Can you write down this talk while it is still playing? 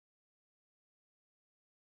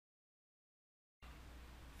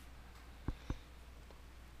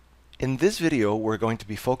In this video, we're going to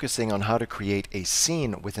be focusing on how to create a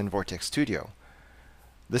scene within Vortex Studio.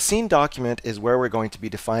 The scene document is where we're going to be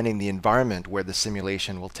defining the environment where the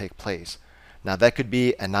simulation will take place. Now that could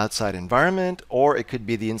be an outside environment or it could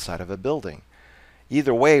be the inside of a building.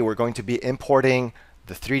 Either way, we're going to be importing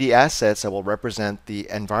the 3D assets that will represent the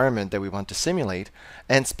environment that we want to simulate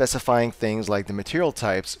and specifying things like the material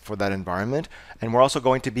types for that environment. And we're also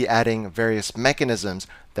going to be adding various mechanisms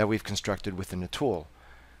that we've constructed within the tool.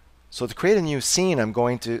 So to create a new scene, I'm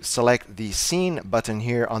going to select the Scene button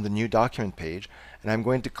here on the New Document page, and I'm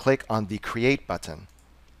going to click on the Create button.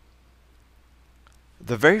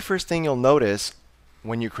 The very first thing you'll notice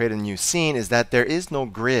when you create a new scene is that there is no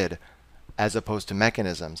grid as opposed to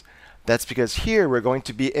mechanisms. That's because here we're going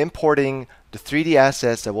to be importing the 3D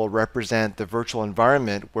assets that will represent the virtual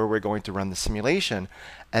environment where we're going to run the simulation,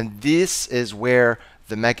 and this is where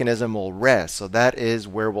the mechanism will rest. So that is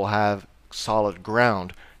where we'll have solid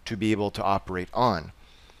ground to be able to operate on.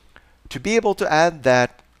 To be able to add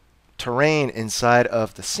that terrain inside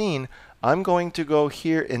of the scene, I'm going to go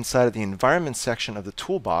here inside of the environment section of the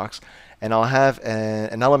toolbox, and I'll have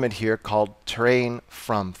an element here called terrain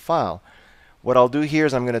from file. What I'll do here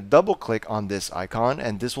is I'm going to double click on this icon,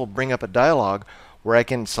 and this will bring up a dialog where I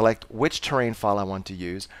can select which terrain file I want to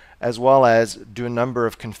use, as well as do a number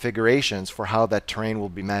of configurations for how that terrain will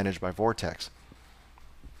be managed by Vortex.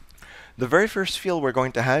 The very first field we're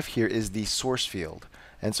going to have here is the source field.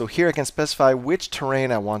 And so here I can specify which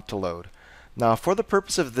terrain I want to load. Now for the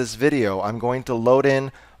purpose of this video, I'm going to load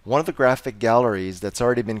in one of the graphic galleries that's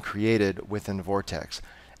already been created within Vortex.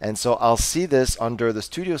 And so I'll see this under the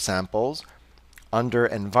Studio Samples, under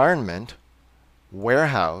Environment,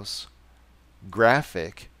 Warehouse,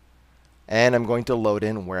 Graphic, and I'm going to load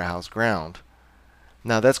in Warehouse Ground.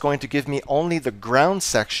 Now that's going to give me only the ground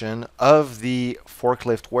section of the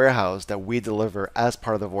forklift warehouse that we deliver as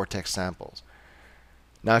part of the Vortex samples.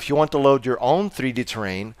 Now if you want to load your own 3D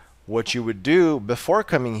terrain, what you would do before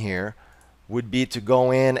coming here would be to go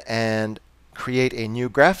in and create a new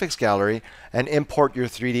graphics gallery and import your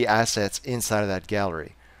 3D assets inside of that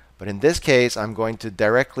gallery. But in this case, I'm going to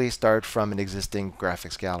directly start from an existing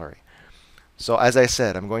graphics gallery. So as I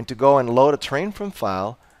said, I'm going to go and load a terrain from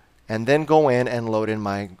file, and then go in and load in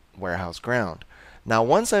my warehouse ground. Now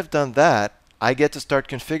once I've done that, I get to start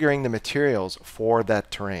configuring the materials for that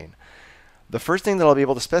terrain. The first thing that I'll be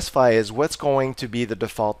able to specify is what's going to be the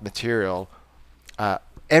default material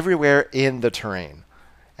everywhere in the terrain.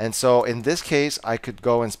 And so in this case, I could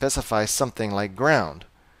go and specify something like ground.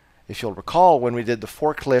 If you'll recall, when we did the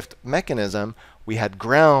forklift mechanism, we had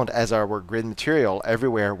ground as our grid material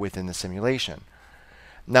everywhere within the simulation.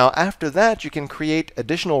 Now after that, you can create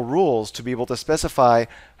additional rules to be able to specify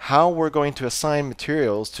how we're going to assign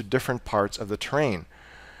materials to different parts of the terrain.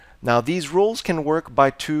 Now these rules can work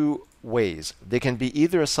by two ways. They can be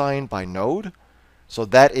either assigned by node, so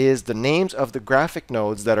that is the names of the graphic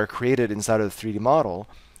nodes that are created inside of the 3D model,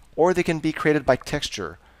 or they can be created by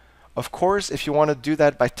texture. Of course, if you want to do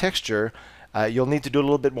that by texture, you'll need to do a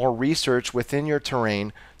little bit more research within your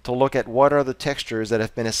terrain to look at what are the textures that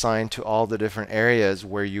have been assigned to all the different areas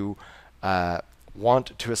where you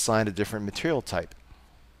want to assign a different material type.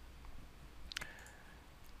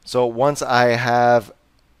 So once I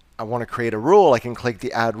want to create a rule, I can click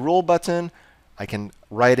the Add Rule button. I can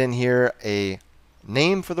write in here a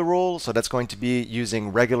name for the rule, so that's going to be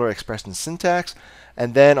using regular expression syntax.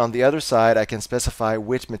 And then on the other side, I can specify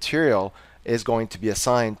which material is going to be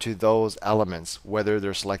assigned to those elements, whether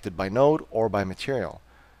they're selected by node or by material.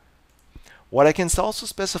 What I can also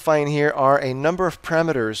specify in here are a number of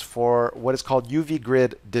parameters for what is called UV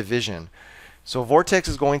grid division. So Vortex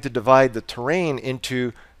is going to divide the terrain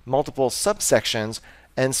into multiple subsections,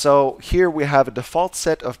 and so here we have a default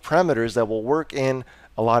set of parameters that will work in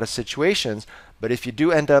a lot of situations. But if you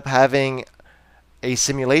do end up having a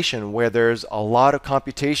simulation where there's a lot of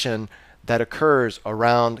computation that occurs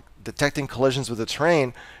around detecting collisions with the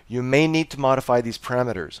terrain, you may need to modify these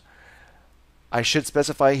parameters. I should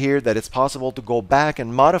specify here that it's possible to go back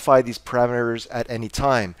and modify these parameters at any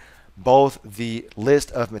time, both the list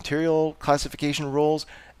of material classification rules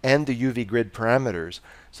and the UV grid parameters.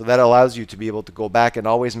 So that allows you to be able to go back and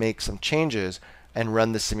always make some changes and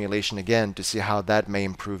run the simulation again to see how that may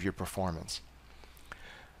improve your performance.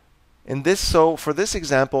 So for this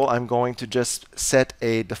example, I'm going to just set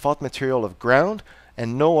a default material of ground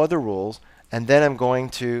and no other rules, and then I'm going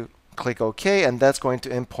to click OK, and that's going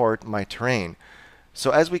to import my terrain.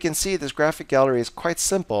 So as we can see, this graphic gallery is quite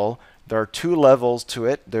simple. There are two levels to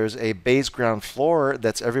it. There's a base ground floor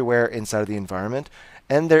that's everywhere inside of the environment,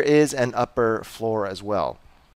 and there is an upper floor as well.